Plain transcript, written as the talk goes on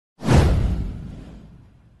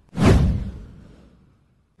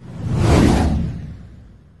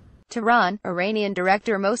Tehran, Iranian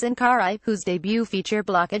director Mohsen Qarai, whose debut feature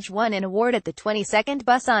Blockage won an award at the 22nd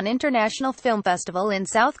Busan International Film Festival in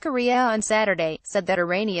South Korea on Saturday, said that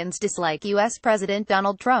Iranians dislike U.S. President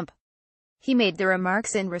Donald Trump. He made the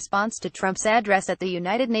remarks in response to Trump's address at the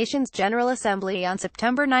United Nations General Assembly on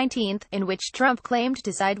September 19, in which Trump claimed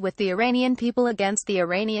to side with the Iranian people against the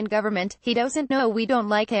Iranian government. "He doesn't know we don't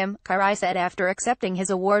like him," Qarai said after accepting his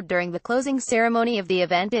award during the closing ceremony of the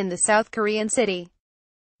event in the South Korean city.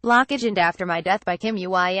 Blockage and After My Death by Kim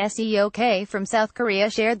Uiseok from South Korea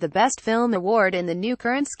shared the Best Film award in the New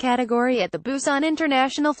Currents category at the Busan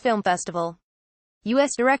International Film Festival.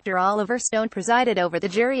 U.S. Director Oliver Stone presided over the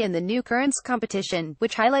jury in the New Currents competition,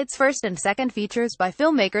 which highlights first and second features by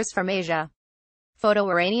filmmakers from Asia. Photo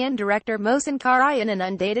Iranian director Mohsen Qarai in an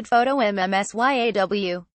undated photo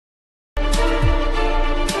MMSYAW.